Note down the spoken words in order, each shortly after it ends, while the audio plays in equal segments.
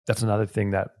that's another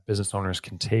thing that business owners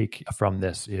can take from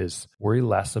this is worry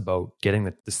less about getting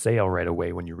the sale right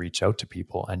away when you reach out to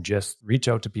people, and just reach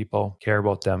out to people, care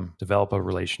about them, develop a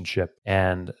relationship,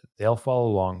 and they'll follow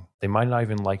along. They might not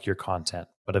even like your content,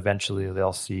 but eventually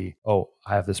they'll see, oh,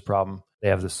 I have this problem. They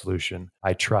have the solution.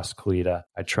 I trust Kaleda.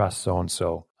 I trust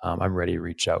so-and-so. I'm ready to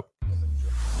reach out.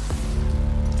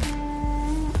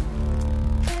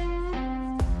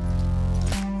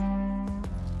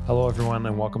 Hello, everyone,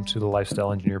 and welcome to the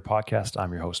Lifestyle Engineer Podcast.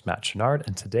 I'm your host, Matt Chenard,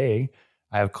 and today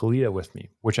I have Kaleda with me,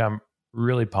 which I'm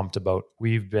really pumped about.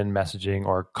 We've been messaging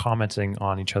or commenting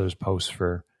on each other's posts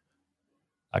for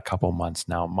a couple months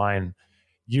now. Mine,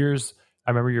 years.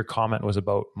 I remember your comment was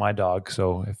about my dog.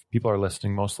 So if people are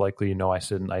listening, most likely you know I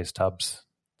sit in ice tubs.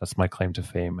 That's my claim to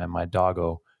fame. And my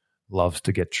doggo loves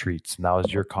to get treats. And that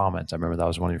was your comment. I remember that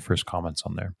was one of your first comments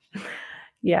on there.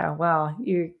 Yeah, well,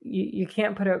 you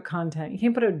can't put out content. You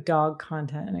can't put out dog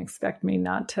content and expect me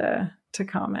not to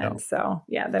comment. No. So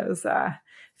yeah, that was. I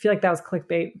feel like that was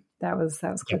clickbait. That was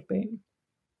clickbait.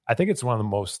 I think it's one of the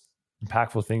most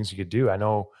impactful things you could do. I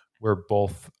know we're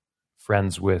both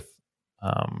friends with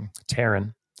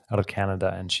Taryn out of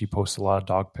Canada, and she posts a lot of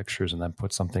dog pictures and then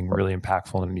puts something really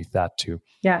impactful underneath that too.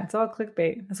 Yeah, it's all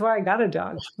clickbait. That's why I got a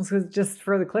dog. This was just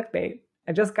for the clickbait.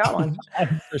 I just got one.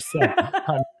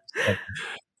 100%.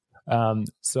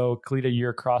 So Kaleda,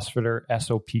 you're a CrossFitter,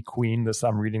 SOP queen.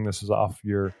 I'm reading this is off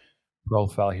your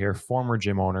profile here, former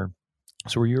gym owner.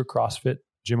 So were you a CrossFit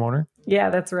gym owner? Yeah,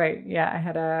 that's right. Yeah, I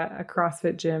had a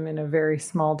CrossFit gym in a very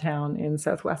small town in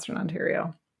southwestern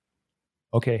Ontario.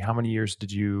 Okay, how many years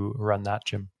did you run that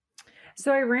gym?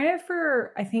 So I ran it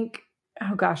for, I think,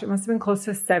 it must have been close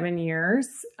to 7 years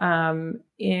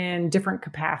in different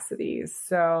capacities.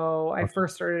 So I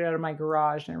first started out of my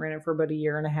garage, and I ran it for about 1.5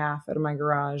 years out of my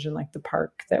garage in like the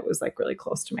park that was like really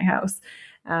close to my house.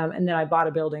 And then I bought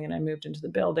a building and I moved into the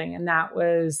building, and that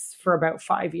was for about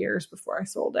 5 years before I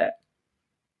sold it.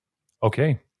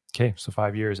 Okay. So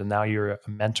 5 years. And now you're a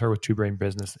mentor with Two Brain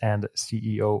Business and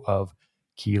CEO of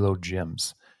Kilo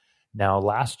Gyms. Now,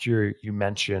 last year you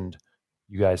mentioned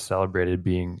you guys celebrated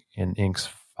being in Inc.'s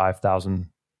 5,000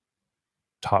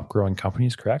 top growing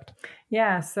companies, correct?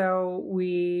 Yeah. So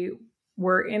we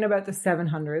were in about the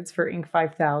 700s for Inc.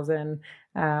 5,000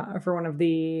 for one of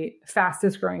the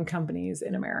fastest growing companies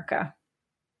in America.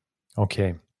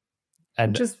 Okay.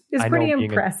 And just is pretty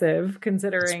impressive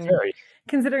considering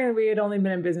that we had only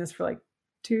been in business for like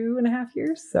 2.5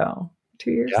 years. So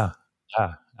 2 years.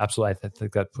 Yeah, absolutely. I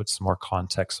think that puts some more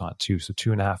context on it too. So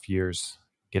 2.5 years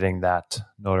getting that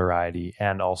notoriety,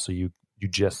 and also you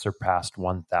just surpassed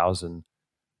 1,000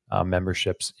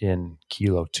 memberships in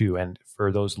Kilo too. And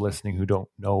for those listening who don't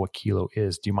know what Kilo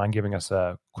is, do you mind giving us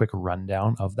a quick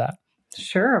rundown of that?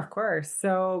 Sure, of course.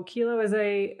 So Kilo is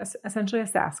essentially a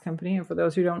SaaS company. And for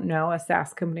those who don't know, a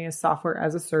SaaS company is software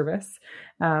as a service.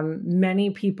 Many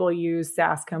people use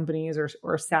SaaS companies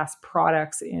or SaaS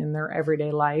products in their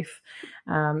everyday life.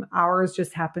 Ours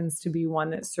just happens to be one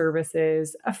that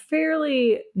services a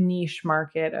fairly niche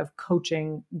market of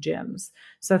coaching gyms.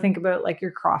 So think about like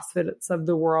your CrossFits of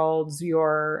the world,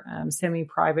 your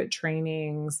semi-private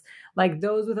trainings, like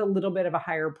those with a little bit of a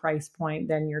higher price point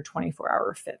than your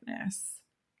 24-hour fitness.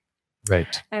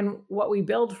 Right. And what we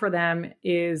build for them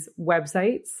is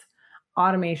websites,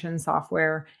 automation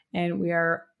software, and we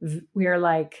are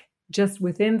like just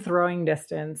within throwing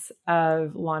distance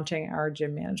of launching our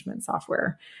gym management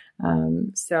software.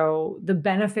 So the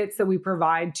benefits that we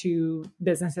provide to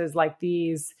businesses like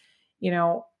these,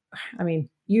 you're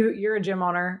a gym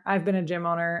owner. I've been a gym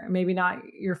owner. Maybe not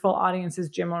your full audience is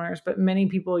gym owners, but many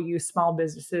people use small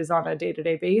businesses on a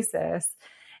day-to-day basis.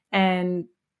 And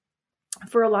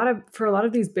for a lot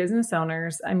of these business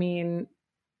owners,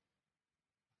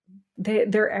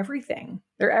 they're everything.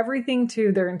 They're everything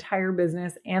to their entire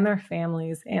business and their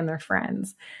families and their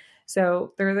friends.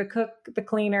 So they're the cook, the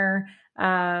cleaner,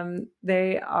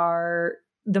 they are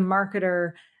the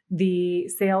marketer, the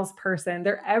salesperson.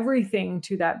 They're everything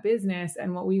to that business.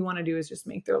 And what we want to do is just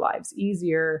make their lives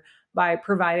easier by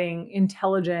providing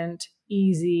intelligent,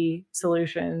 easy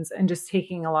solutions and just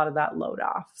taking a lot of that load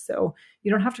off. So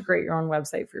you don't have to create your own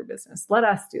website for your business. Let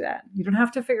us do that. You don't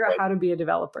have to figure out how to be a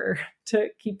developer to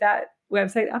keep that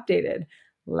website updated.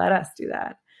 Let us do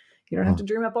that. You don't have to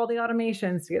dream up all the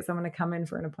automations to get someone to come in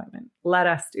for an appointment. Let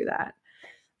us do that.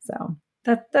 So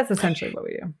that's essentially what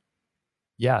we do.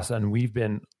 Yes. And we've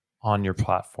been on your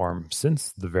platform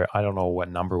since I don't know what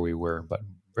number we were, but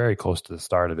very close to the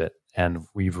start of it. And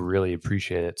we've really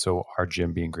appreciated it. So our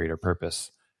gym being greater purpose,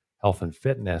 health and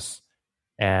fitness.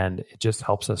 And it just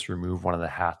helps us remove one of the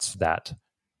hats that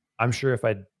I'm sure if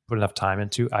I put enough time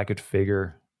into, I could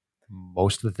figure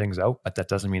most of the things out, but that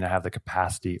doesn't mean I have the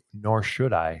capacity, nor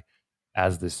should I,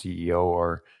 as the CEO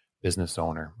or business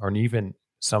owner, or even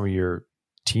some of your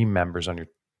team members on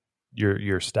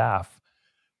your staff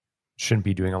shouldn't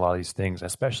be doing a lot of these things,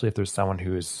 especially if there's someone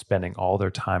who is spending all their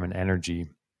time and energy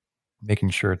making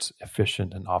sure it's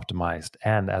efficient and optimized.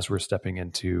 And as we're stepping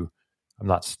into, I'm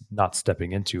not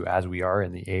stepping into, as we are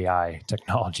in the AI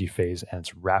technology phase and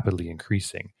it's rapidly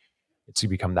increasing, it's going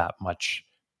to become that much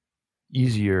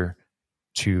easier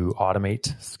to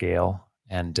automate, scale,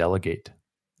 and delegate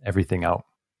everything out.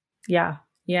 Yeah.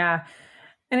 Yeah.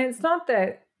 And it's not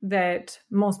that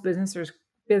most business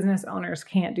owners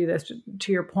can't do this,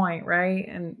 to your point, right?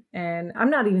 And I'm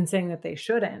not even saying that they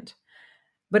shouldn't.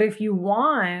 But if you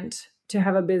want to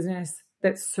have a business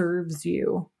that serves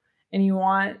you and you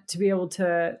want to be able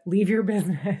to leave your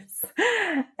business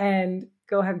and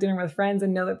go have dinner with friends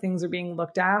and know that things are being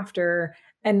looked after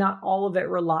and not all of it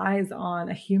relies on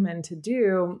a human to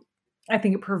do, I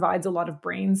think it provides a lot of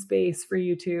brain space for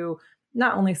you to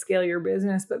not only scale your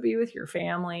business, but be with your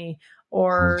family,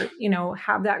 or,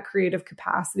 have that creative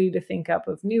capacity to think up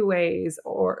of new ways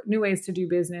to do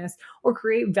business, or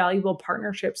create valuable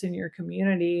partnerships in your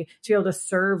community to be able to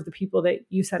serve the people that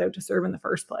you set out to serve in the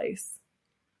first place.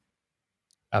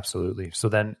 Absolutely. So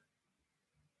then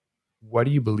what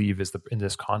do you believe is in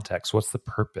this context, what's the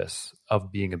purpose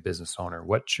of being a business owner?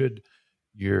 What should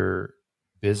your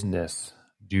business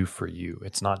do for you?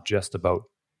 It's not just about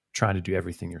trying to do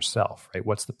everything yourself, right?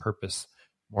 What's the purpose,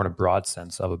 more in a broad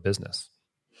sense, of a business?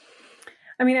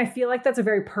 I mean, I feel like that's a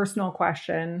very personal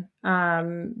question,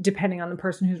 depending on the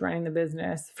person who's running the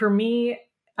business. For me,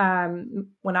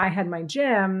 when I had my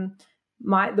gym,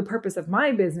 the purpose of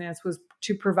my business was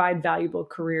to provide valuable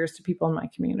careers to people in my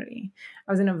community.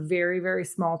 I was in a very, very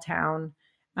small town,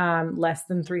 less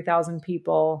than 3,000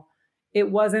 people. It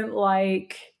wasn't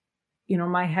like,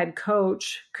 my head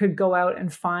coach could go out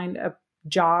and find a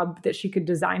job that she could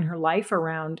design her life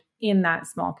around in that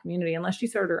small community, unless she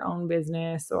started her own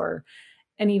business,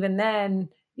 and even then,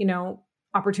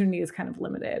 opportunity is kind of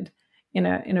limited in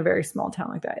a very small town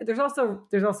like that. There's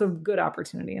also good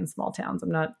opportunity in small towns.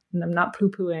 I'm not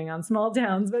poo-pooing on small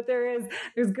towns, but there's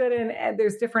good and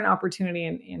there's different opportunity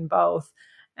in both.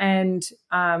 And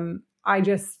I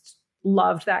just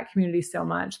loved that community so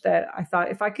much that I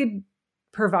thought if I could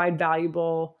provide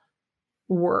valuable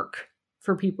work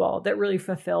for people that really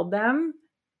fulfilled them,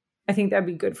 I think that'd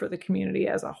be good for the community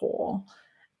as a whole.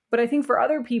 But I think for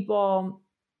other people,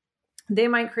 they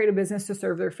might create a business to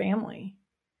serve their family.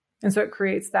 And so it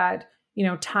creates that,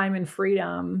 time and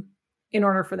freedom in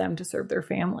order for them to serve their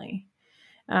family.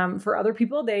 For other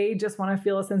people, they just want to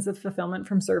feel a sense of fulfillment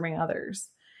from serving others.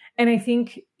 And I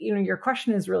think, your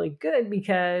question is really good,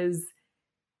 because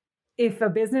if a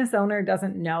business owner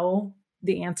doesn't know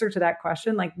the answer to that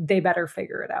question, they better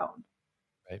figure it out.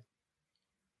 Right.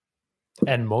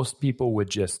 And most people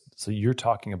would so you're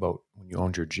talking about when you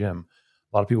owned your gym,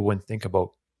 a lot of people wouldn't think about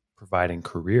providing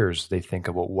careers. They think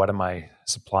about, what am I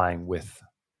supplying with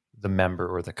the member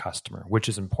or the customer, which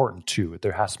is important too.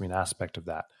 There has to be an aspect of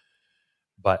that.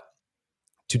 But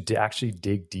to actually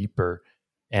dig deeper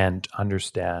and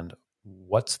understand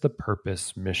what's the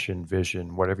purpose, mission,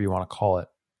 vision, whatever you want to call it,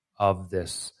 of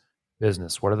this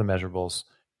business. What are the measurables?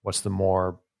 What's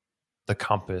the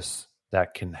compass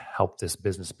that can help this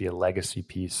business be a legacy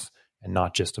piece and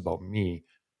not just about me?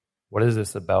 What is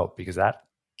this about? Because that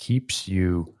keeps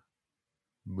you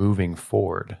moving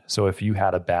forward. So if you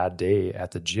had a bad day at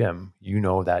the gym,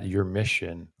 that your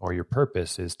mission or your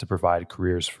purpose is to provide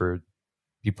careers for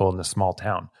people in a small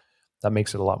town. That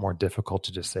makes it a lot more difficult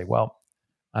to just say, well,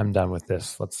 I'm done with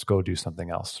this. Let's go do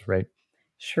something else, right?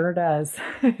 Sure does.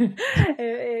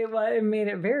 It made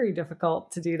it very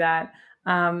difficult to do that.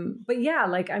 But yeah,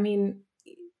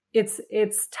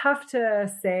 it's tough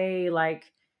to say,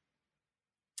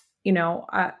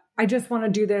 I just want to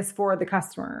do this for the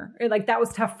customer. That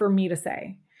was tough for me to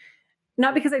say.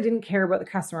 Not because I didn't care about the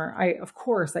customer. Of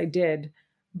course I did,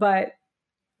 but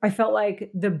I felt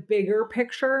like the bigger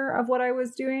picture of what I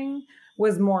was doing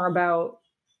was more about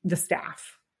the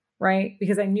staff, right?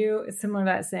 Because I knew it's similar to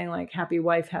that saying, happy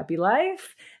wife, happy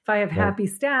life. If I have happy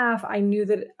staff, I knew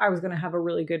that I was going to have a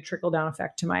really good trickle down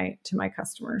effect to my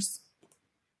customers.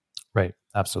 Right.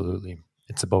 Absolutely.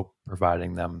 It's about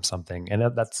providing them something. And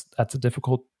that's a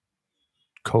difficult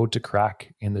code to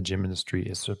crack in the gym industry,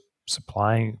 is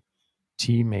supplying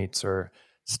teammates or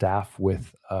staff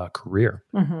with a career.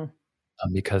 Mm-hmm.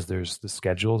 Because the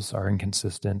schedules are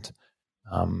inconsistent.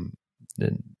 And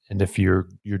if you're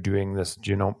doing this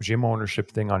gym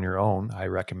ownership thing on your own, I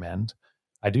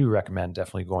do recommend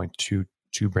definitely going to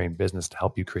Two Brain Business to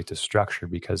help you create this structure,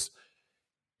 because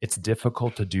it's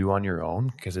difficult to do on your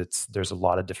own because there's a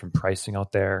lot of different pricing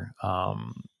out there,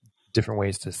 different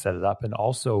ways to set it up. And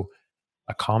also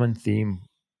a common theme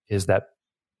is that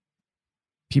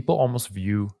people almost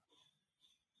view,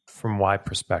 from my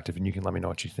perspective, and you can let me know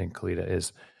what you think, Kaleda,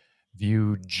 is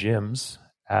view gyms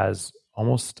as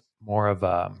almost more of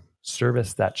a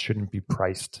service that shouldn't be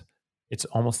priced. It's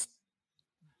almost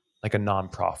like a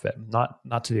nonprofit,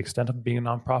 not to the extent of being a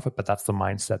nonprofit, but that's the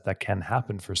mindset that can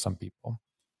happen for some people.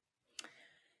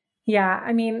 Yeah,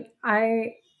 I mean,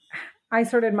 I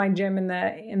started my gym in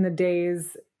the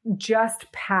days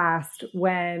just past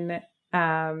when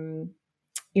CrossFit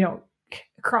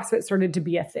started to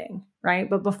be a thing, right?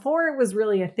 But before it was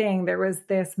really a thing, there was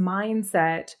this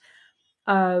mindset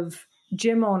of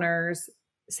gym owners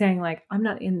saying like, I'm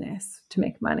not in this to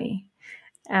make money.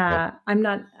 I'm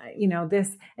not,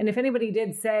 this. And if anybody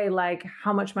did say like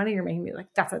how much money you're making,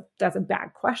 like that's a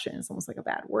bad question. It's almost like a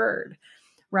bad word.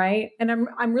 Right. And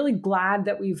I'm really glad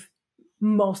that we've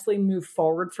mostly moved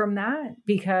forward from that,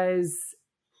 because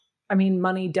I mean,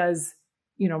 money does,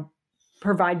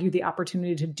 provide you the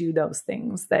opportunity to do those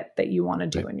things that you want to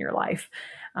do in your life.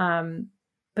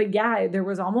 But yeah, there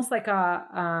was almost like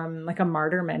a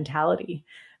martyr mentality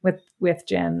with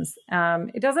gyms.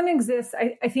 It doesn't exist.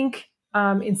 I think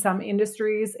in some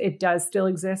industries it does still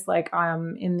exist, like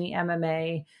in the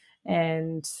MMA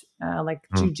and like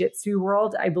jujitsu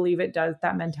world. I believe it does.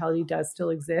 That mentality does still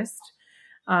exist.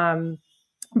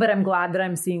 But I'm glad that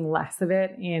I'm seeing less of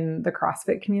it in the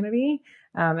CrossFit community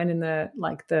and in the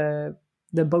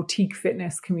boutique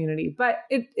fitness community. But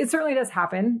it certainly does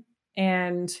happen.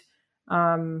 And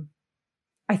I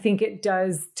think it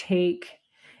takes,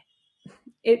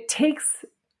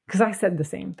 because I said the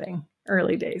same thing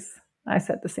early days. I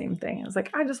said the same thing. I was like,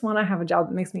 I just want to have a job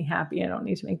that makes me happy. I don't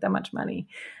need to make that much money.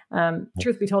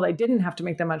 Truth be told, I didn't have to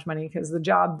make that much money because the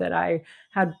job that I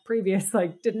had previous,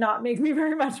 did not make me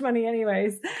very much money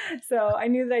anyways. So I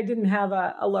knew that I didn't have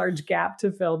a large gap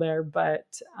to fill there,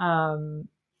 but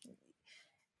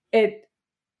it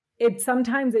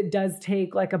sometimes it does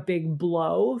take like a big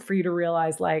blow for you to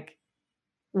realize like,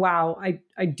 wow,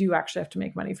 I do actually have to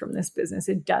make money from this business.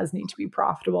 It does need to be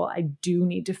profitable. I do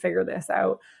need to figure this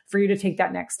out, for you to take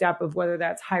that next step of whether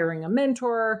that's hiring a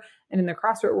mentor. And in the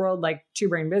CrossFit world, like Two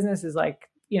Brain Business is like,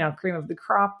 cream of the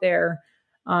crop there.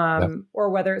 Or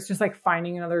whether it's just like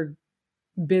finding another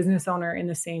business owner in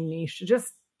the same niche to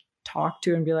just talk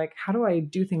to and be like, how do I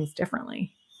do things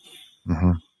differently?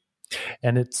 Mm-hmm.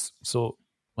 And it's so,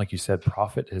 like you said,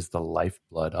 profit is the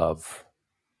lifeblood of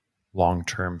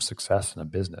long-term success in a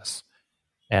business.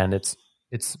 And it's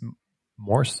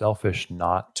more selfish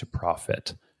not to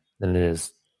profit than it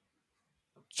is.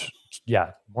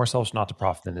 More selfish not to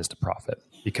profit than it is to profit,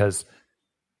 because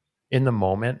in the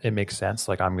moment it makes sense.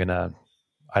 Like I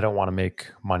don't want to make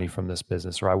money from this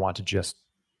business, or I want to just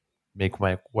make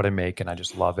what I make and I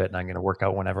just love it and I'm going to work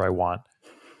out whenever I want.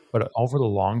 But over the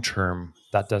long term,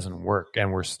 that doesn't work.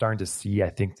 And we're starting to see, I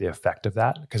think, the effect of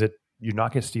that, because you're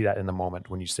not going to see that in the moment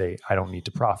when you say, I don't need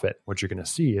to profit. What you're going to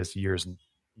see is years and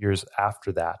years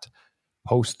after that,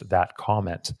 post that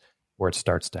comment, where it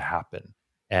starts to happen.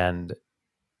 And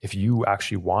if you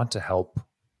actually want to help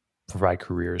provide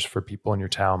careers for people in your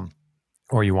town,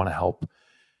 or you want to help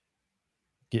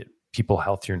get people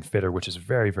healthier and fitter, which is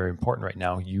very, very important right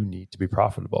now, you need to be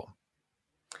profitable.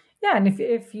 Yeah. And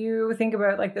if you think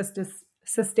about like this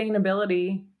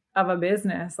sustainability of a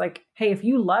business, like, hey, if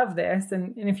you love this,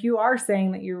 and if you are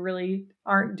saying that you really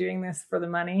aren't doing this for the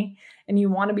money and you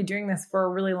want to be doing this for a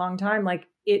really long time, like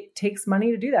it takes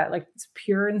money to do that. Like it's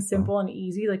pure and simple and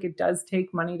easy. Like it does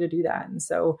take money to do that. And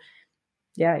so,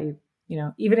 yeah,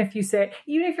 even if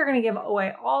you're going to give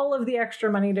away all of the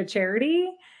extra money to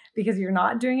charity because you're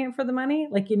not doing it for the money,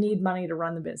 like you need money to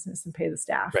run the business and pay the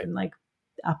staff and like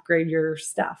upgrade your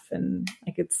stuff. And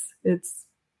like, it's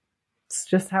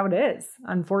just how it is.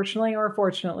 Unfortunately or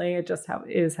fortunately, it just how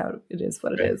it is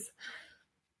what it is.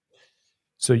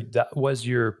 So that was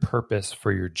your purpose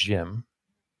for your gym,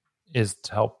 is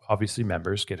to help obviously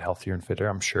members get healthier and fitter,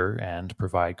 I'm sure, and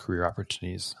provide career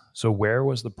opportunities. So where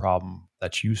was the problem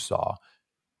that you saw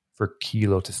for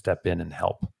Kilo to step in and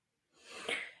help?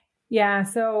 Yeah.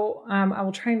 So I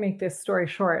will try and make this story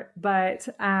short, but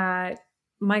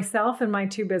myself and my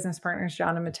two business partners,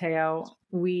 John and Mateo,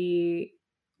 we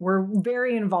were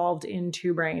very involved in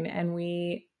Two Brain, and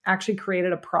we actually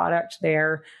created a product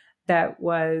there that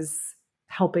was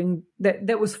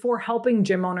for helping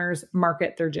gym owners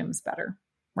market their gyms better,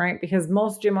 right? Because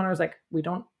most gym owners, like, we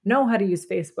don't know how to use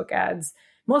Facebook ads.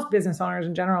 Most business owners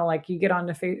in general, like you get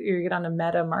onto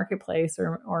Meta Marketplace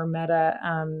or Meta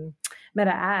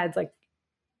ads, like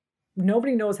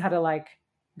nobody knows how to like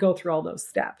go through all those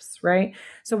steps, right?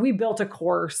 So we built a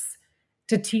course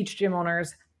to teach gym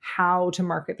owners how to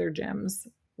market their gyms,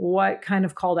 what kind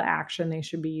of call to action they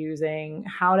should be using,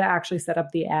 how to actually set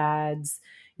up the ads,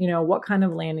 what kind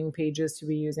of landing pages to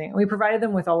be using. And we provided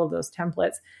them with all of those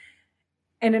templates.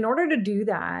 And in order to do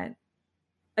that,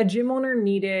 a gym owner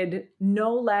needed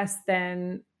no less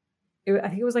than, I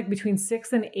think it was like between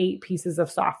 6 and 8 pieces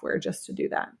of software just to do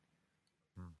that.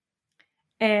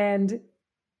 And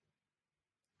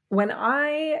when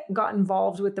I got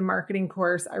involved with the marketing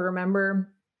course, I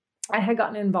remember I had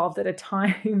gotten involved at a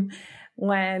time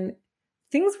when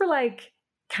things were like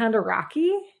kind of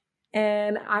rocky,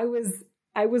 and I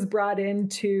was brought in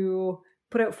to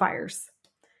put out fires.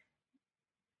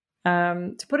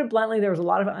 To put it bluntly, there was a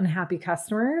lot of unhappy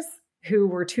customers who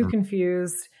were too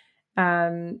confused.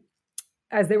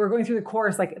 As they were going through the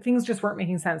course, like things just weren't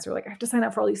making sense. They're like, I have to sign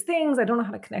up for all these things. I don't know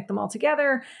how to connect them all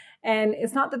together. And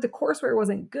it's not that the courseware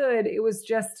wasn't good. It was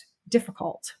just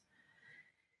difficult.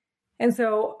 And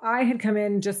so I had come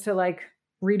in just to like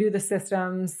redo the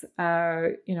systems,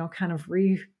 kind of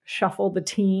reshuffle the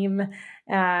team,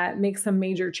 make some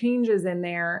major changes in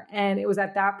there. And it was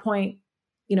at that point,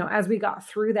 as we got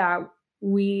through that,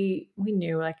 we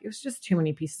knew like it was just too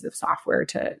many pieces of software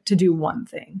to do one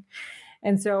thing.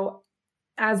 And so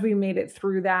as we made it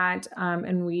through that,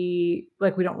 and we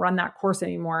don't run that course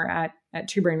anymore at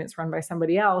Two Brain, it's run by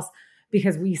somebody else,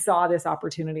 because we saw this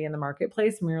opportunity in the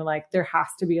marketplace and we were like, there has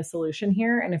to be a solution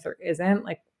here. And if there isn't,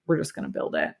 like, we're just going to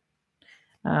build it.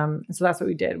 And so that's what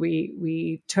we did.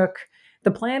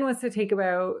 The plan was to take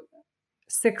about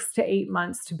 6 to 8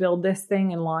 months to build this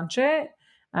thing and launch it.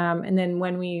 And then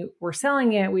when we were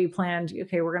selling it, we planned,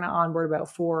 okay, we're going to onboard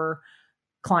about 4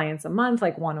 clients a month,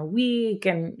 like 1 a week.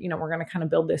 And, we're going to kind of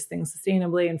build this thing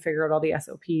sustainably and figure out all the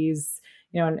SOPs,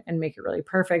 and make it really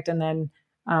perfect. And then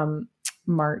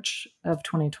March of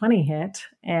 2020 hit,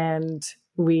 and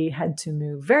we had to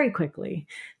move very quickly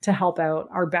to help out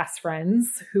our best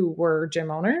friends who were gym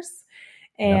owners.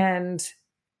 And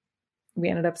we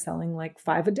ended up selling like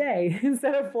 5 a day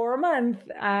instead of 4 a month,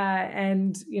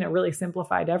 and, really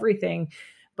simplified everything.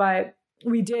 But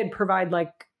we did provide,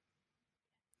 like,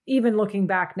 even looking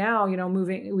back now,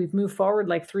 we've moved forward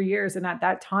like 3 years. And at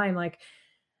that time, like,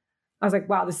 I was like,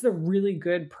 wow, this is a really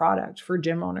good product for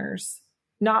gym owners,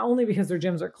 not only because their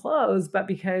gyms are closed, but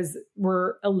because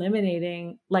we're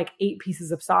eliminating like 8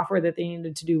 pieces of software that they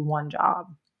needed to do one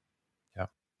job. Yeah.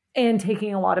 And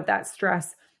taking a lot of that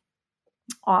stress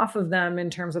off of them in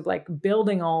terms of like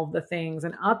building all of the things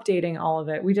and updating all of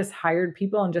it. We just hired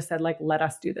people and just said, like, let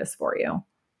us do this for you.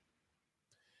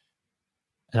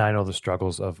 And I know the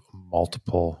struggles of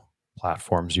multiple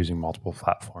platforms, using multiple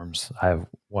platforms. I have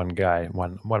one guy,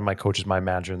 one of my coaches, my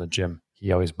manager in the gym,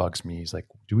 he always bugs me. He's like,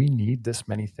 do we need this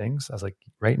many things? I was like,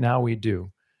 right now we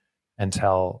do,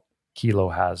 until Kilo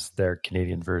has their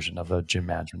Canadian version of a gym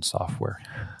management software.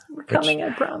 We're coming,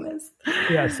 I promise.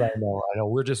 Yes, I know.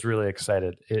 We're just really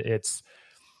excited. It's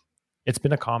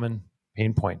been a common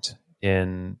pain point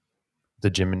in the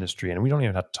gym industry. And we don't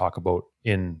even have to talk about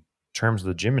in terms of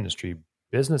the gym industry,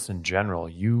 business in general.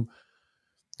 You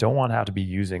don't want to have to be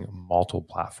using multiple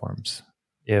platforms.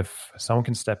 If someone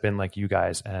can step in like you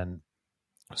guys and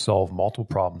solve multiple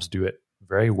problems, do it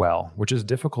very well, which is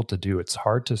difficult to do. It's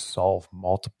hard to solve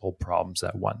multiple problems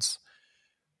at once.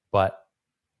 But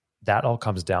that all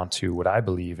comes down to what I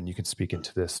believe, and you can speak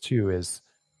into this too, is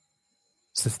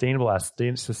sustainable as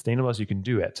you can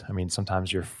do it. I mean,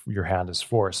 sometimes your hand is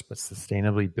forced, but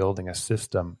sustainably building a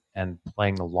system and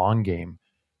playing the long game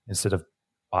instead of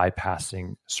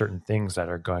bypassing certain things that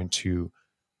are going to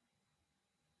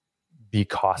be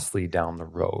costly down the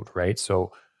road, right?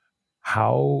 So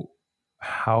how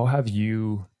have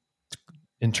you,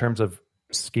 in terms of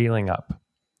scaling up,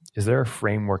 is there a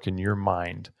framework in your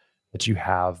mind that you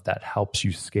have that helps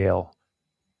you scale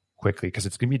quickly? Because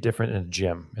it's going to be different in a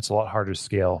gym. It's a lot harder to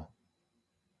scale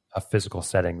a physical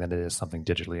setting than it is something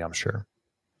digitally, I'm sure.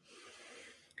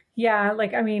 Yeah,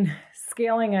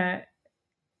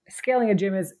 scaling a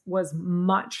gym was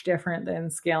much different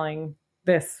than scaling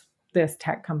this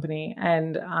tech company.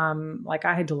 And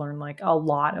I had to learn like a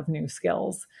lot of new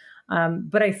skills.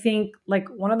 But I think like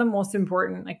one of the most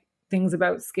important things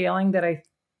about scaling that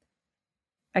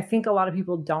I think a lot of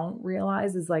people don't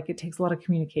realize is like it takes a lot of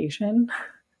communication.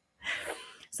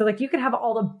 So like you could have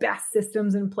all the best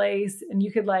systems in place and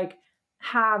you could like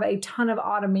have a ton of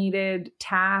automated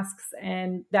tasks,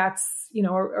 and that's,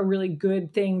 a really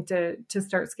good thing to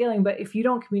start scaling. But if you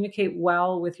don't communicate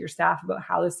well with your staff about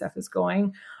how this stuff is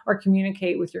going, or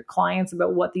communicate with your clients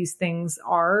about what these things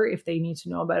are, if they need to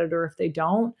know about it or if they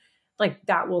don't, like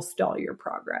that will stall your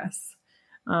progress.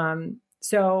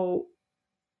 So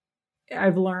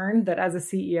I've learned that as a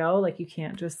CEO, like you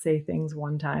can't just say things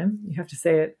one time. You have to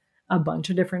say it a bunch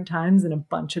of different times in a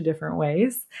bunch of different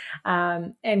ways.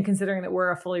 And considering that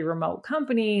we're a fully remote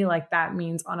company, like that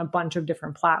means on a bunch of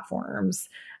different platforms.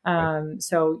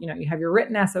 So, you have your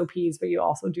written SOPs, but you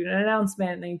also do an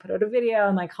announcement and then you put out a video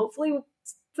and like, hopefully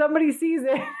somebody sees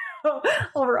it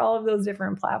over all of those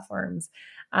different platforms.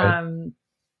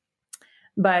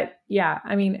 But yeah,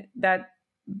 I mean, that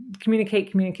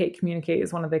communicate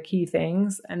is one of the key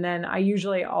things. And then I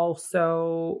usually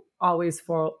also always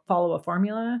follow a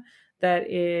formula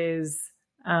that is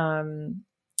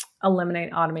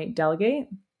eliminate, automate, delegate.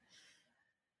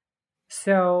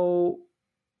 So,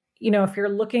 if you're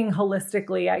looking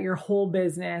holistically at your whole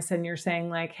business and you're saying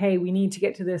like, hey, we need to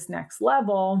get to this next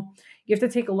level, you have to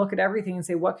take a look at everything and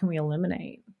say, what can we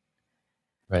eliminate?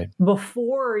 Right.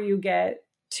 Before you get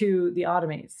to the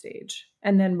automate stage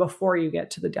and then before you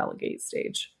get to the delegate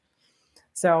stage.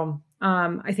 So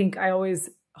I think I always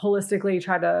holistically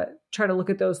try to look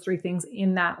at those three things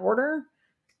in that order,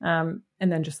 and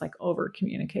then just like over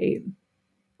communicate.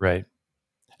 Right.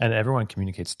 And everyone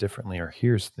communicates differently or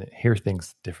hears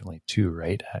things differently too,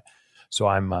 right? So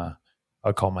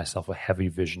I'll call myself a heavy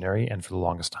visionary, and for the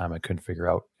longest time I couldn't figure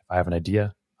out if I have an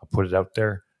idea, I'll put it out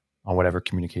there on whatever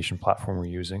communication platform we're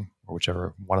using or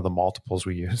whichever one of the multiples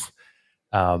we use.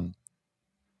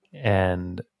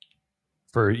 And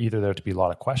for either there to be a lot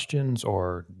of questions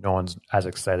or no one's as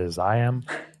excited as I am,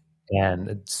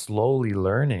 and slowly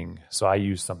learning. So I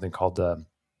use something called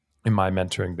in my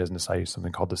mentoring business, I use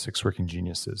something called the 6 Working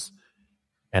Geniuses,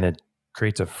 and it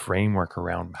creates a framework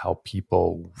around how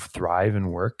people thrive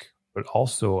and work. But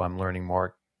also I'm learning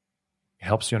more. It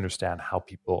helps you understand how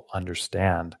people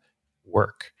understand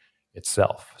work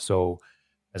itself. So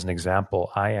as an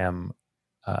example, I am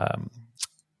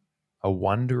a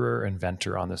wanderer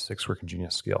inventor on the 6 Working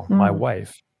Genius scale. My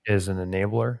wife is an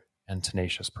enabler and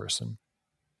tenacious person.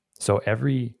 So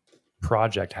every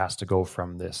project has to go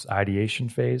from this ideation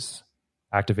phase,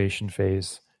 activation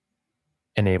phase,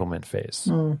 enablement phase.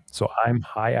 So I'm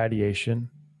high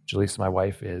ideation. Jaleesa, my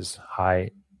wife, is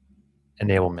high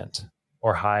enablement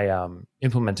or high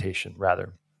implementation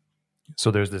rather. So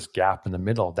there's this gap in the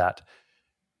middle that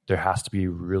there has to be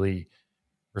really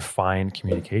refined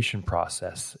communication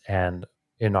process. And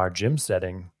in our gym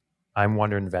setting, I'm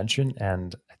Wonder Invention,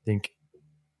 and I think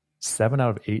 7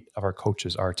 out of 8 of our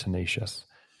coaches are tenacious.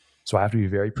 So I have to be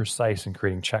very precise in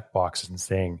creating check boxes and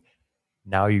saying,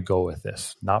 now you go with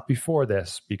this, not before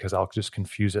this, because I'll just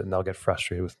confuse it and they'll get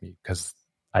frustrated with me because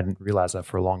I didn't realize that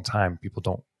for a long time. People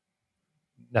don't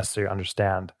necessarily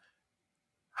understand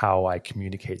how I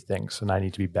communicate things, and I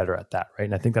need to be better at that, right?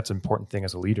 And I think that's an important thing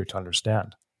as a leader to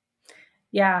understand.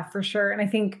 Yeah, for sure. And I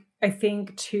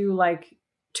think too, like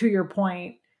to your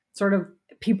point, sort of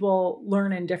people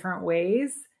learn in different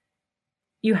ways.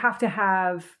 You have to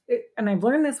have, and I've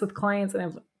learned this with clients,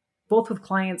 and both with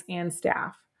clients and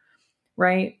staff,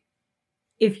 right?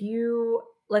 If you,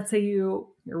 let's say you're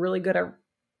really good at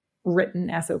written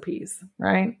SOPs,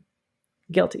 right?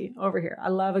 Guilty over here. I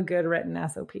love a good written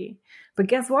SOP. But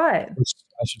guess what?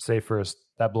 I should say first,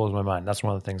 that blows my mind. That's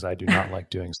one of the things I do not like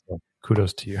doing. So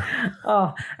kudos to you.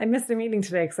 Oh, I missed a meeting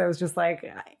today because I was just like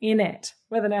in it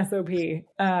with an SOP.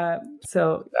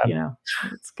 So,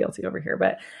 it's guilty over here.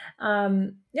 But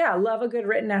I love a good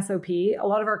written SOP. A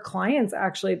lot of our clients,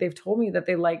 actually, they've told me that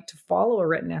they like to follow a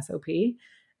written SOP.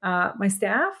 My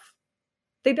staff,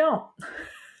 they don't.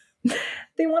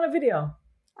 They want a video.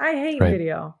 I hate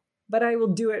video, but I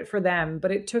will do it for them.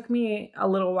 But it took me a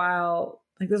little while.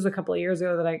 Like this was a couple of years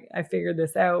ago that I figured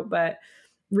this out, but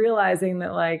realizing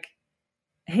that like,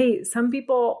 hey, some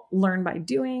people learn by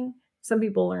doing, some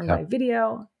people learn by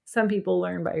video, some people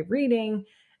learn by reading.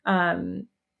 And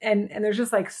there's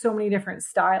just like so many different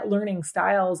learning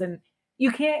styles, and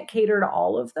you can't cater to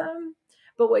all of them.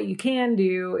 But what you can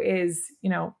do is,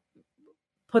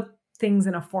 put things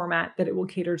in a format that it will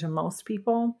cater to most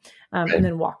people, and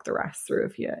then walk the rest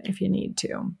through if you need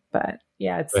to. But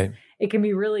yeah, it can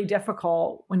be really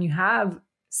difficult when you have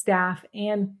staff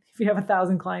and if you have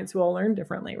 1,000 clients who all learn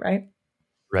differently, right?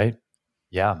 Right.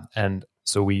 Yeah. And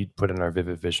so we put in our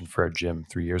vivid vision for our gym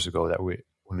 3 years ago that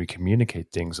when we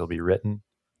communicate things, it'll be written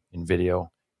in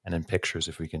video and in pictures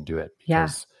if we can do it,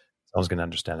 because someone's going to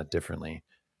understand it differently.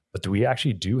 But we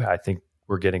actually do, I think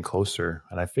we're getting closer,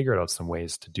 and I figured out some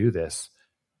ways to do this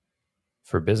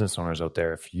for business owners out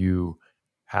there. If you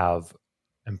have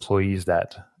employees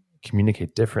that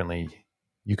communicate differently,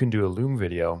 you can do a Loom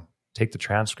video, take the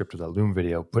transcript of the Loom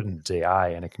video, put it into AI,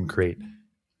 and it can create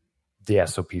the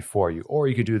SOP for you. Or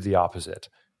you could do the opposite.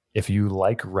 if you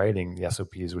like writing the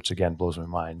SOPs, which again blows my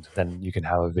mind, then you can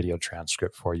have a video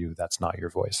transcript for you that's not your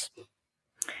voice.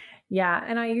 Yeah.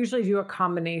 And I usually do a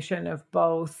combination of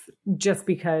both just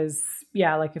because,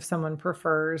 like if someone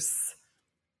prefers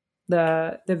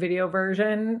the video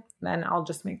version, then I'll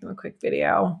just make them a quick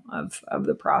video of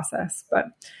the process. But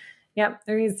yeah,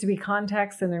 there needs to be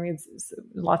context and there needs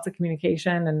lots of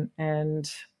communication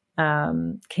and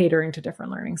catering to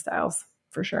different learning styles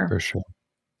for sure. For sure.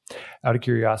 Out of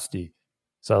curiosity,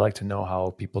 so I like to know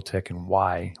how people tick and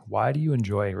why. Why do you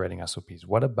enjoy writing SOPs?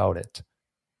 What about it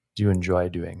do you enjoy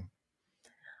doing?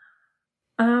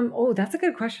 That's a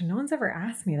good question. No one's ever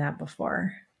asked me that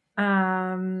before.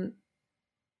 It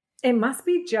must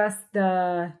be just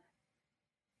like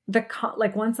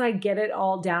once I get it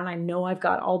all down, I know I've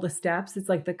got all the steps. It's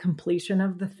like the completion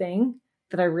of the thing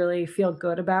that I really feel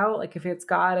good about. Like if it's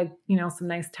got some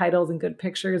nice titles and good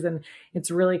pictures and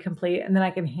it's really complete, and then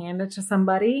I can hand it to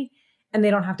somebody and they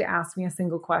don't have to ask me a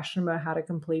single question about how to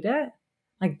complete it.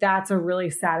 Like that's a really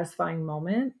satisfying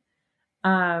moment.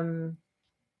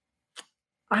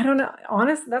 I don't know.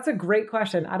 Honest, that's a great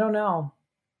question. I don't know.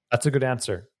 That's a good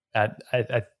answer.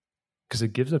 Because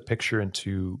it gives a picture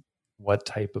into what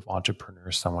type of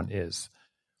entrepreneur someone is.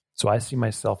 So I see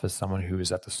myself as someone who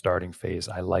is at the starting phase.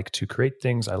 I like to create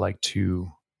things. I like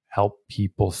to help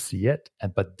people see it,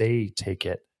 but they take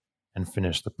it and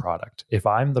finish the product. If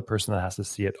I'm the person that has to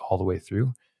see it all the way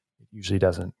through, it usually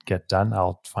doesn't get done.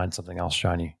 I'll find something else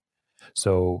shiny.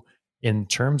 So in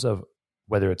terms of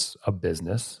whether it's a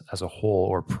business as a whole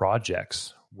or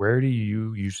projects, where do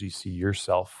you usually see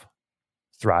yourself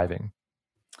thriving?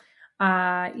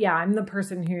 I'm the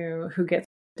person who gets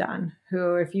done.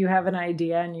 Who, if you have an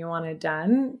idea and you want it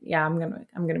done, I'm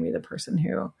gonna be the person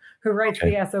who writes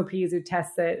the SOPs, who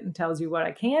tests it and tells you what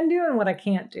I can do and what I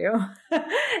can't do,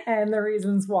 and the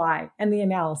reasons why, and the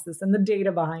analysis and the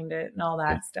data behind it and all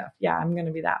that stuff. Yeah, I'm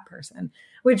gonna be that person.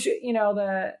 Which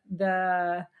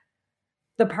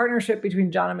the partnership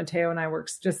between John and Mateo and I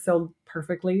works just so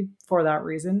perfectly for that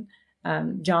reason.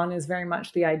 John is very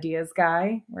much the ideas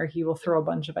guy, where he will throw a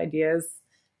bunch of ideas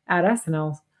at us and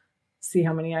I'll see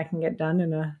how many I can get done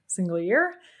in a single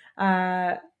year.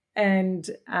 Then I'm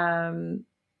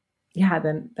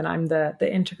the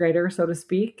integrator, so to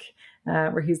speak,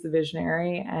 where he's the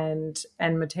visionary, and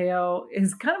Mateo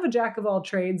is kind of a jack of all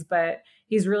trades, but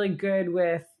he's really good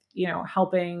with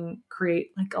helping create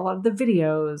like a lot of the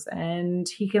videos, and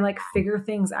he can like figure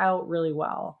things out really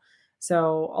well.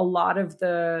 So a lot of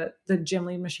the gym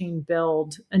lead machine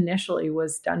build initially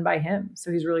was done by him.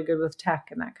 So he's really good with tech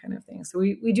and that kind of thing. So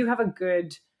we do have a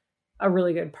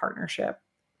really good partnership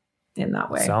in that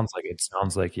way. It sounds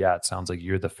like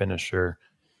you're the finisher.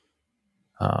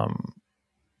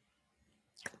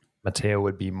 Mateo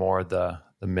would be more the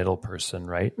middle person,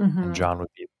 right? Mm-hmm. And John would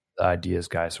be the ideas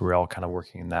guy. So we're all kind of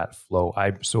working in that flow.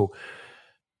 So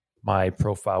my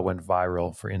profile went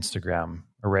viral for Instagram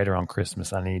right around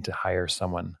Christmas. I need to hire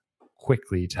someone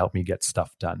quickly to help me get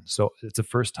stuff done. So it's the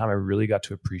first time I really got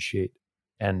to appreciate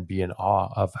and be in awe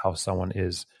of how someone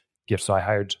is gift. So I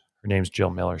hired, her name's Jill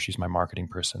Miller. She's my marketing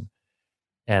person.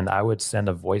 And I would send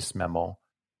a voice memo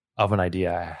of an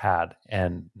idea I had,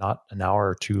 and not an hour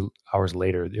or 2 hours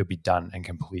later, it would be done and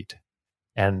complete.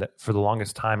 And for the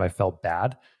longest time, I felt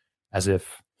bad, as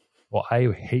if, well,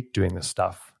 I hate doing this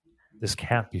stuff. This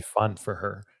can't be fun for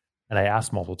her. And I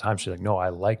asked multiple times, she's like, no, I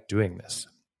like doing this.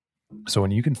 So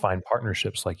when you can find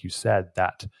partnerships, like you said,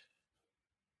 that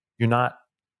you're not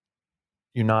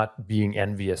being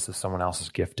envious of someone else's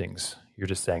giftings. You're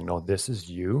just saying, no, this is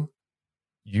you.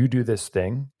 You do this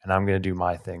thing and I'm going to do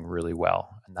my thing really well.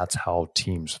 And that's how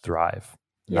teams thrive.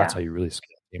 And that's how you really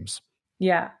scale teams.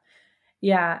 Yeah.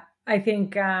 Yeah. I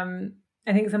think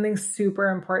something super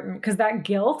important, because that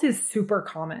guilt is super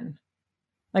common,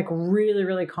 like really,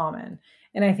 really common.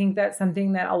 And I think that's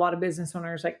something that a lot of business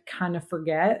owners like kind of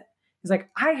forget. Is like,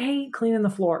 I hate cleaning the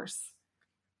floors.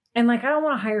 And like, I don't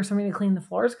want to hire somebody to clean the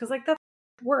floors because like that's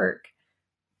work.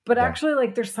 But actually,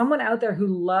 like, there's someone out there who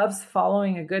loves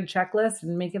following a good checklist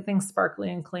and making things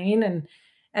sparkly and clean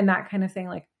and that kind of thing.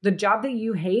 Like, the job that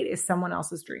you hate is someone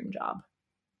else's dream job.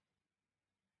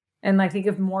 And I think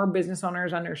if more business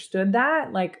owners understood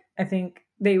that, like, I think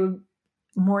they would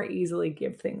more easily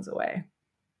give things away.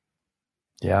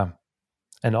 Yeah.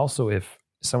 And also, if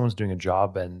someone's doing a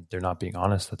job and they're not being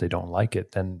honest that they don't like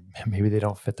it, then maybe they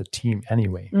don't fit the team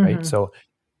anyway, right? So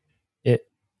it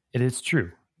is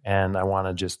true. And I want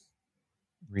to just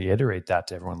reiterate that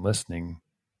to everyone listening.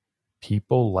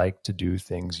 People like to do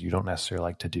things you don't necessarily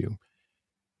like to do.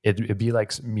 It'd be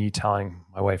like me telling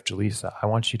my wife, Jaleesa, I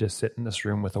want you to sit in this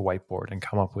room with a whiteboard and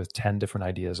come up with 10 different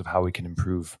ideas of how we can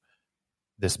improve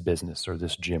this business or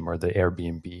this gym or the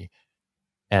Airbnb.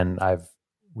 And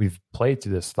we've played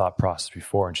through this thought process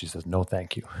before, and she says, no,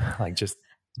 thank you. Like, just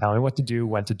tell me what to do,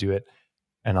 when to do it,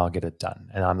 and I'll get it done.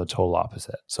 And I'm the total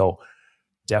opposite. So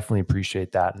definitely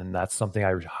appreciate that. And that's something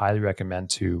I highly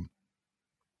recommend to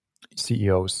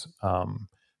CEOs,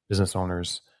 business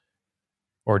owners,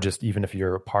 or just even if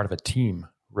you're a part of a team,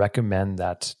 recommend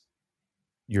that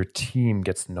your team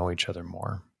gets to know each other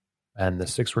more. And the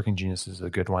 6 Working Geniuses is a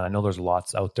good one. I know there's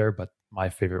lots out there, but my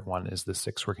favorite one is the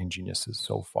 6 Working Geniuses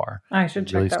so far. I should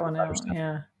check that one out.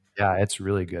 Yeah. Yeah, it's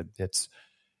really good. It's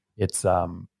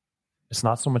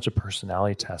not so much a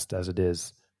personality test as it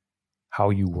is how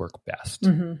you work best,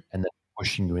 and then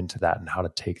pushing you into that and how to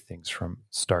take things from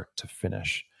start to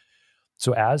finish.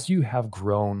 So as you have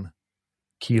grown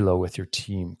Kilo with your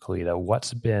team, Kaleda,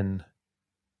 what's been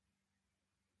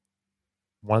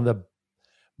one of the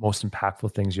most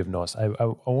impactful things you've noticed? I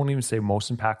won't even say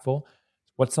most impactful.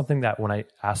 What's something that when I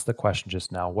asked the question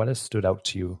just now, what has stood out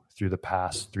to you through the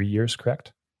past 3 years,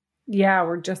 correct? Yeah,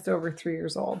 we're just over 3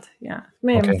 years old. Yeah.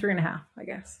 Maybe Okay. 3.5, I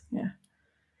guess. Yeah.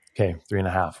 Okay,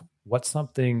 3.5. What's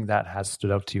something that has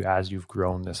stood out to you as you've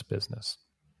grown this business?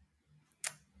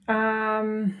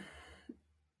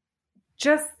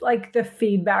 Just like the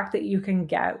feedback that you can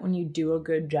get when you do a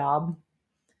good job,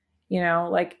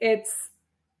 like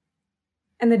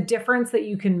and the difference that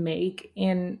you can make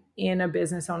in a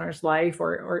business owner's life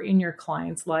or in your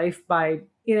client's life by,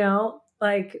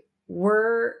 like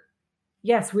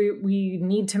we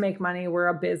need to make money. We're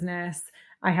a business.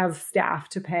 I have staff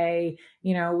to pay,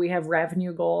 we have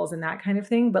revenue goals and that kind of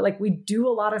thing. But like we do a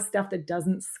lot of stuff that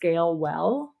doesn't scale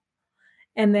well.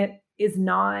 And that is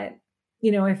not,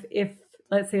 if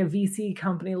let's say a VC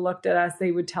company looked at us,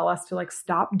 they would tell us to like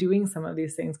stop doing some of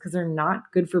these things because they're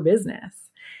not good for business.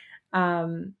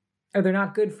 Or they're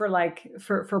not good for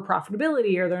for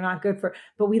profitability, or they're not good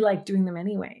but we like doing them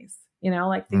anyways,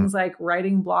 like things like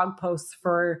writing blog posts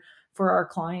for our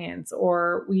clients,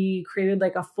 or we created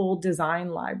like a full design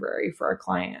library for our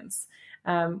clients,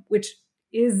 which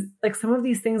is like some of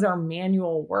these things are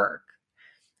manual work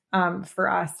for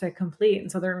us to complete.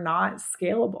 And so they're not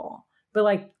scalable. But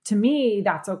like, to me,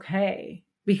 that's okay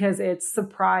because it's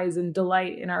surprise and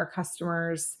delight in our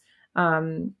customers,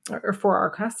 or for our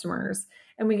customers.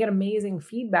 And we get amazing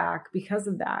feedback because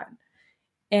of that.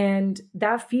 And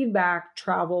that feedback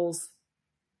travels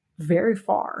very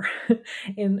far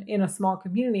in a small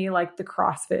community like the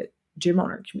CrossFit gym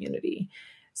owner community.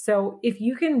 So if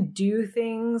you can do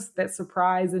things that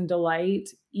surprise and delight,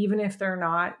 even if they're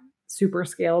not super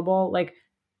scalable, like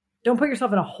don't put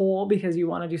yourself in a hole because you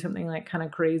want to do something like kind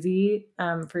of crazy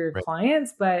for your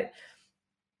clients. But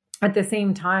at the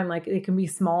same time, like it can be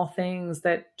small things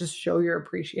that just show your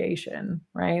appreciation,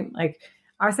 right? Like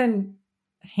I send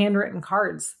handwritten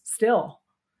cards still.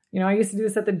 I used to do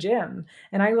this at the gym,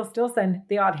 and I will still send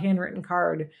the odd handwritten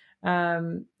card.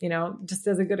 Just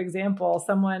as a good example,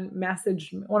 one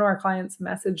of our clients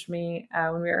messaged me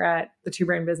when we were at the Two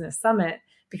Brain Business Summit,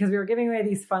 because we were giving away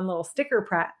these fun little sticker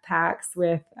packs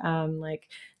with like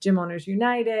Gym Owners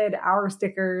United, our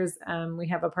stickers. We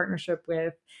have a partnership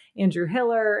with Andrew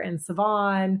Hiller and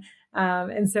Savon.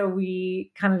 And so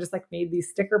we kind of just like made these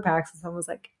sticker packs, and someone was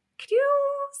like, could you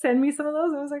send me some of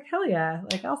those? I was like, hell yeah.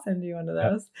 Like I'll send you one of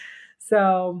those.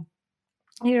 So,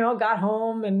 got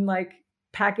home and like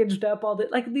packaged up all the,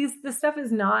 like this stuff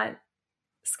is not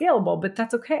scalable, but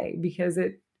that's okay because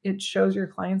it shows your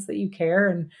clients that you care,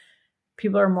 and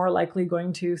people are more likely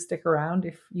going to stick around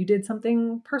if you did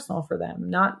something personal for them,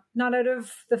 not out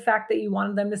of the fact that you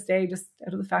wanted them to stay, just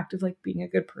out of the fact of like being a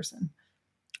good person.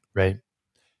 Right.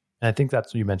 And I think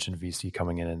that's, you mentioned VC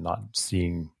coming in and not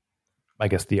seeing, I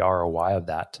guess, the ROI of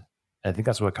that. And I think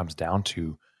that's what it comes down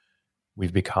to. We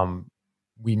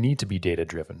need to be data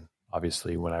driven.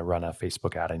 Obviously, when I run a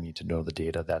Facebook ad, I need to know the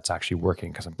data that's actually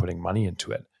working because I'm putting money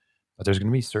into it. But there's going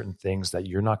to be certain things that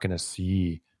you're not going to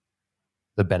see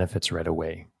the benefits right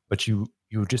away. But you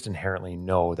just inherently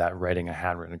know that writing a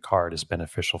handwritten card is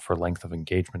beneficial for length of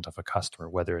engagement of a customer,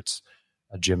 whether it's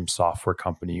a gym software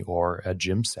company or a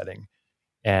gym setting.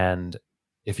 And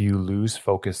if you lose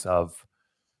focus of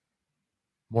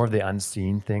more of the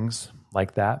unseen things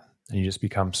like that, and you just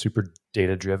become super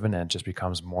data driven and it just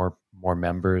becomes more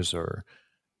members or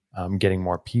getting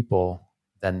more people,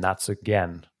 then that's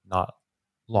again not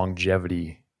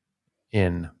longevity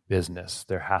in business.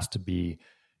 There has to be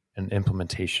an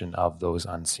implementation of those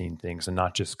unseen things and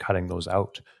not just cutting those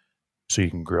out so you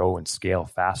can grow and scale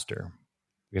faster,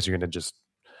 because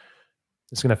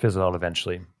it's going to fizzle out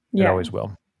eventually. Yeah. It always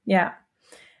will. Yeah.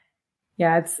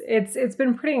 Yeah. It's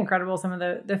been pretty incredible. Some of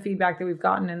the feedback that we've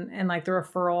gotten and like the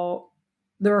referral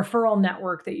the referral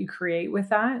network that you create with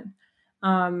that.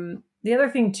 The other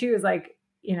thing too is like,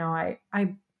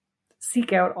 I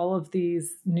seek out all of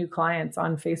these new clients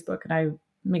on Facebook and I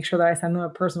make sure that I send them a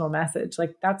personal message.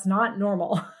 Like that's not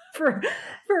normal for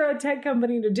a tech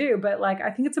company to do, but like,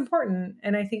 I think it's important.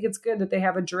 And I think it's good that they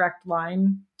have a direct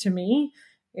line to me.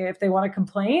 If they want to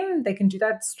complain, they can do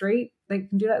that straight. They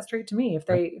can do that straight to me. If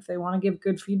they want to give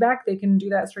good feedback, they can do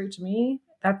that straight to me.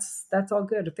 That's all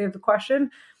good. If they have a question,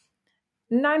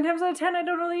 9 times out of 10, I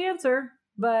don't know the answer,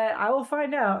 but I will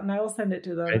find out and I will send it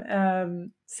to them. Right.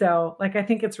 So like, I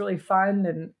think it's really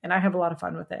fun and I have a lot of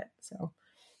fun with it. So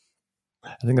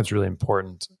I think that's really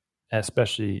important,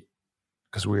 especially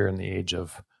because we're in the age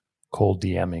of cold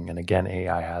DMing. And again,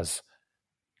 AI has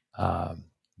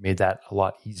made that a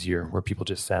lot easier where people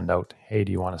just send out, hey,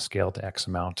 do you want to scale to X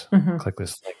amount? Click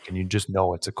this link and you just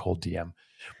know it's a cold DM.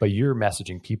 But you're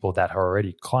messaging people that are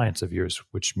already clients of yours,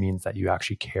 which means that you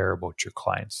actually care about your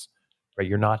clients, right?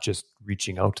 You're not just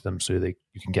reaching out to them so that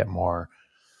you can get more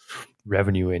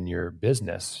revenue in your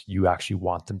business. You actually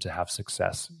want them to have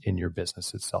success in your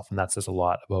business itself. And that says a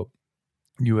lot about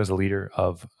you as a leader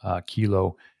of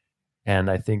Kilo. And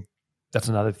I think that's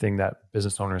another thing that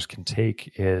business owners can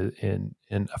take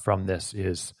from this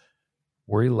is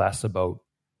worry less about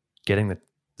getting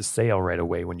the sale right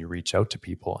away when you reach out to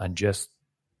people, and just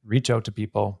reach out to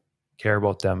people, care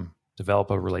about them,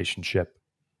 develop a relationship,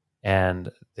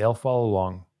 and they'll follow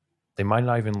along. They might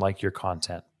not even like your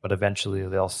content, but eventually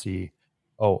they'll see,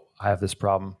 oh, I have this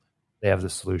problem. They have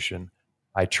this solution.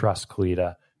 I trust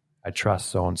Kaleda. I trust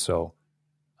so-and-so.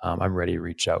 I'm ready to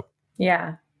reach out.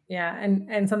 Yeah. Yeah.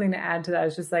 And something to add to that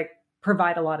is just like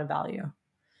provide a lot of value.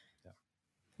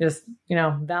 Yeah. Just,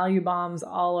 value bombs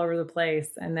all over the place.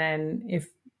 And then if,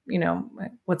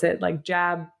 what's it like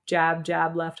jab,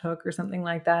 left hook or something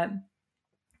like that,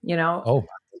 Oh,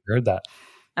 I heard that.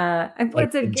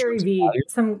 What's it? Gary V,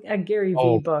 a Gary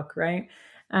V book, right?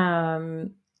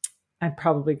 I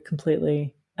probably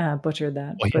completely butchered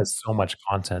that. Well, he has so much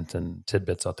content and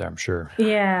tidbits out there, I'm sure.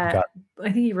 Yeah.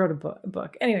 I think he wrote a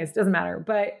book. Anyways, doesn't matter.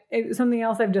 But something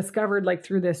else I've discovered like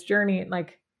through this journey,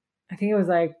 like I think it was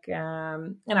like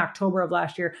in October of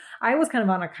last year, I was kind of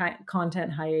on a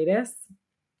content hiatus.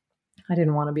 I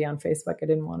didn't want to be on Facebook. I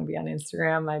didn't want to be on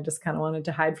Instagram. I just kind of wanted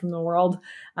to hide from the world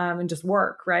and just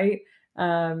work, right?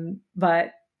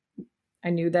 But I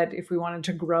knew that if we wanted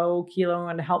to grow Kilo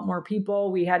and to help more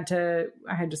people, I had to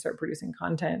start producing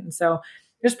content. And so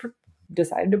I just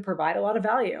decided to provide a lot of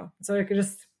value. So I could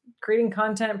just creating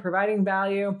content, providing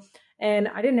value. And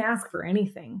I didn't ask for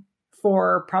anything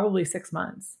for probably 6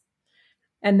 months.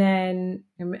 And then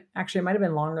actually it might've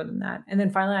been longer than that. And then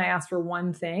finally I asked for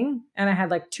one thing and I had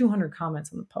like 200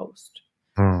 comments on the post.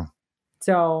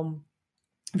 So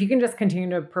if you can just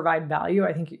continue to provide value,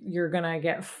 I think you're going to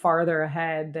get farther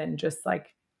ahead than just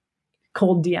like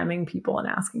cold DMing people and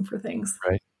asking for things.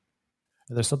 Right.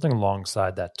 And there's something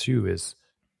alongside that too, is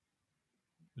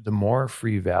the more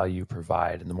free value you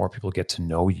provide and the more people get to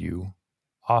know you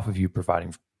off of you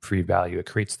providing free value, it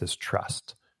creates this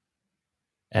trust.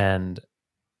 And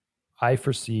I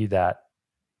foresee that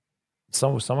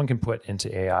someone can put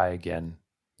into AI again,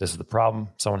 this is the problem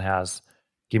someone has,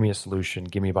 give me a solution,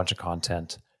 give me a bunch of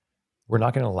content. We're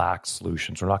not going to lack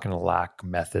solutions. We're not going to lack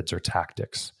methods or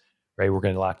tactics, right? We're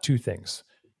going to lack two things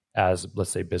as, let's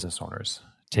say, business owners: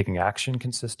 taking action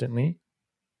consistently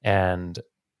and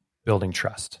building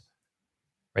trust,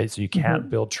 right? So you can't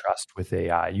build trust with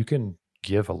AI. You can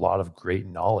give a lot of great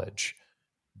knowledge,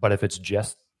 but if it's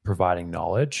just providing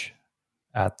knowledge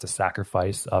at the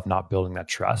sacrifice of not building that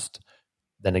trust,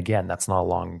 then again, that's not a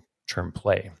long-term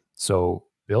play. So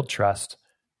build trust,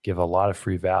 give a lot of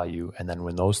free value. And then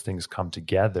when those things come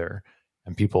together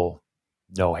and people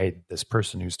know, hey, this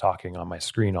person who's talking on my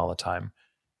screen all the time,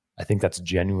 I think that's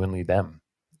genuinely them.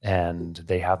 And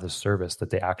they have this service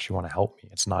that they actually want to help me.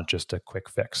 It's not just a quick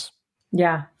fix.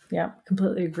 Yeah. Yeah.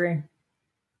 Completely agree.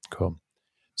 Cool.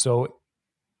 So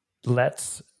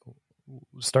let's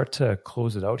start to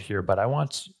close it out here, but I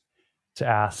want to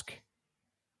ask,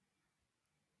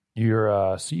 you're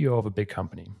a CEO of a big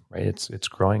company, right? It's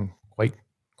growing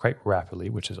quite rapidly,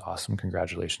 which is awesome.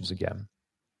 Congratulations again.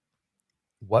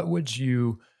 What would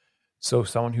so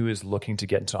someone who is looking to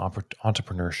get into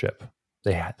entrepreneurship,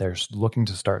 they're looking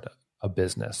to start a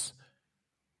business,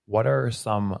 what are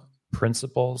some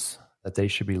principles that they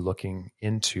should be looking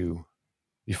into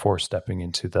before stepping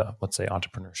into the, let's say,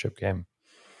 entrepreneurship game?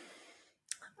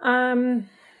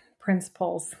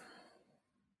 Principles.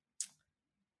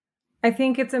 I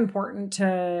think it's important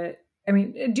to,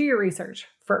 do your research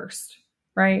first,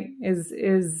 right?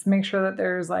 Is make sure that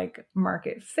there's like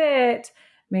market fit,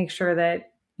 make sure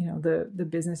that, the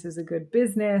business is a good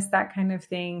business, that kind of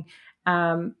thing.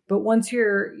 But once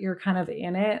you're kind of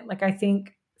in it, like I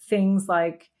think things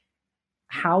like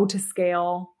how to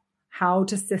scale, how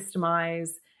to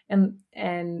systemize,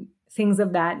 and things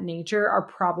of that nature are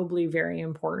probably very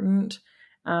important.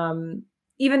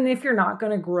 Even if you're not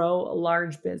going to grow a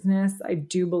large business, I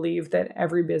do believe that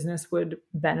every business would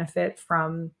benefit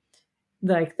from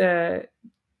like the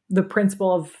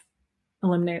principle of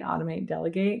eliminate, automate,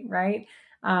 delegate, right?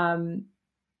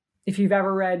 If you've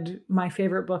ever read my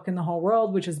favorite book in the whole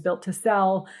world, which is Built to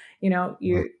Sell,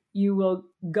 you will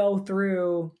go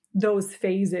through those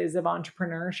phases of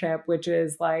entrepreneurship, which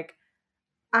is like,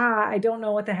 I don't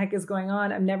know what the heck is going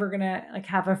on. I'm never going to like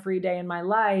have a free day in my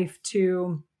life,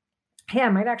 to, hey, I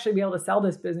might actually be able to sell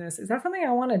this business. Is that something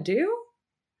I want to do?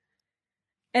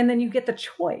 And then you get the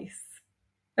choice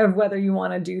of whether you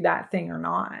want to do that thing or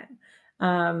not.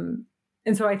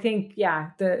 And so I think,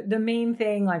 the main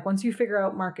thing, like once you figure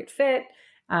out market fit,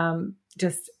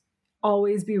 just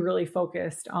always be really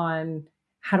focused on,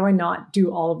 how do I not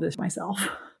do all of this myself?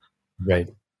 Right.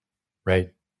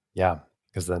 Yeah.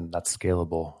 Because then that's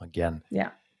scalable again. Yeah.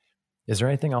 Is there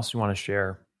anything else you want to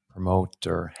share, promote,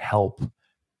 or help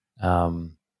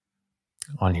on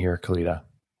here, Kaleda?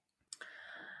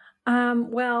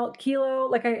 Well, Kilo,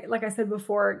 like I said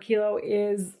before, Kilo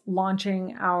is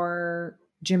launching our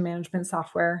gym management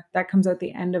software that comes out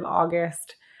the end of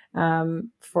August.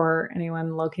 For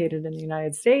anyone located in the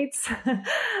United States,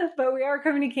 but we are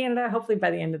coming to Canada, hopefully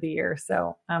by the end of the year.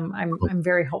 So, I'm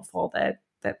very hopeful that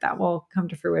will come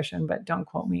to fruition, but don't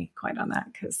quote me quite on that,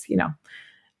 because,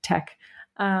 tech.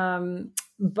 So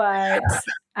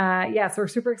we're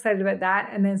super excited about that.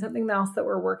 And then something else that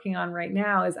we're working on right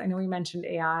now is, I know we mentioned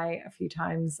AI a few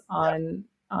times in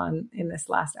this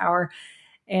last hour,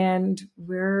 and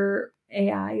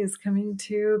AI is coming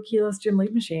to Kilo's Gym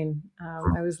Lead Machine.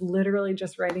 I was literally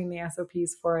just writing the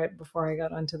SOPs for it before I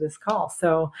got onto this call.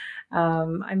 So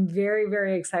I'm very,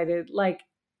 very excited. Like,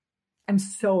 I'm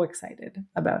so excited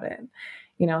about it.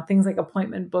 Things like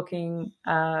appointment booking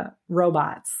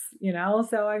robots,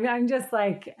 so I'm just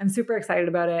like, I'm super excited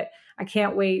about it. I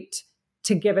can't wait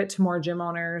to give it to more gym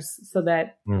owners so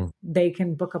that they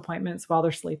can book appointments while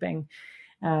they're sleeping.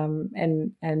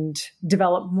 And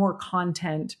develop more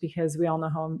content, because we all know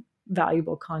how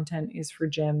valuable content is for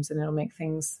gyms, and it'll make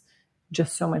things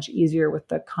just so much easier with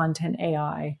the content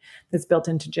AI that's built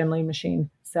into Gym Lead Machine.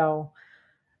 So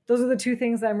those are the two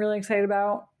things that I'm really excited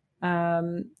about.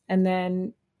 And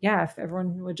then, if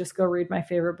everyone would just go read my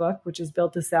favorite book, which is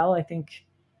Built to Sell, I think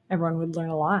everyone would learn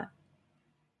a lot.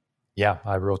 Yeah,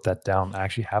 I wrote that down. I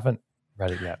actually haven't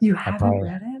read it yet. You haven't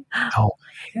read it? Oh,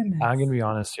 I'm going to be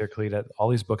honest here, Kaleda. All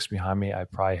these books behind me, I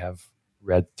probably have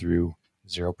read through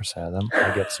 0% of them.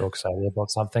 I get so excited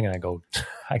about something and I go,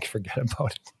 I forget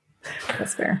about it.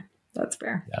 That's fair.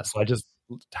 Yeah. So I just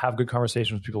have good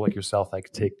conversations with people like yourself. I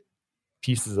could take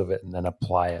pieces of it and then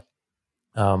apply it.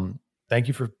 Thank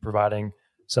you for providing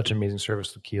such amazing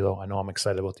service to Kilo. I know I'm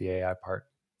excited about the AI part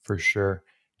for sure,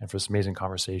 and for this amazing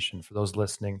conversation. For those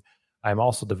listening, I'm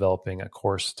also developing a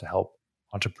course to help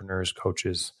entrepreneurs,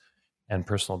 coaches, and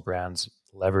personal brands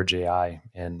leverage AI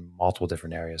in multiple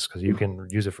different areas, because you can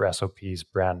use it for SOPs,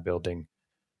 brand building,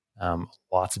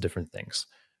 lots of different things.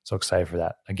 So excited for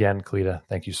that. Again, Kaleda,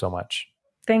 thank you so much.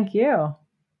 Thank you.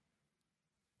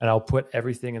 And I'll put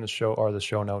everything in the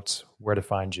show notes, where to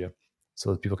find you,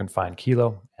 so that people can find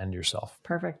Kilo and yourself.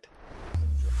 Perfect.